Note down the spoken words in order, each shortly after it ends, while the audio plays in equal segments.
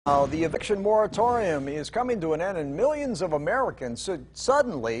Now, the eviction moratorium is coming to an end, and millions of Americans should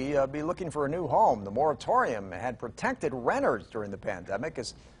suddenly be looking for a new home. The moratorium had protected renters during the pandemic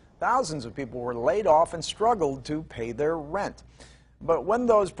as thousands of people were laid off and struggled to pay their rent. But when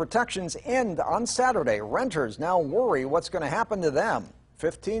those protections end on Saturday, renters now worry what's going to happen to them.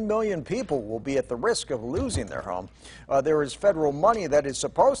 15 million people will be at the risk of losing their home. There is federal money that is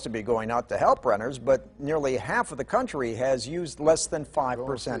supposed to be going out to help renters, but nearly half of the country has used less than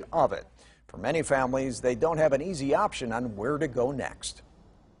 5% of it. For many families, they don't have an easy option on where to go next.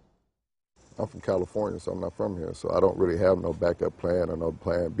 I'm from California, so I'm not from here, so I don't really have no backup plan or no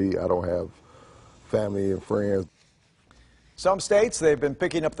plan B. I don't have family and friends. Some states, they've been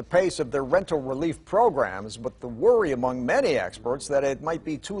picking up the pace of their rental relief programs, but the worry among many experts that it might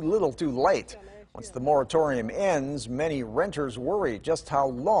be too little too late. Once the moratorium ends, many renters worry just how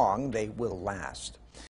long they will last.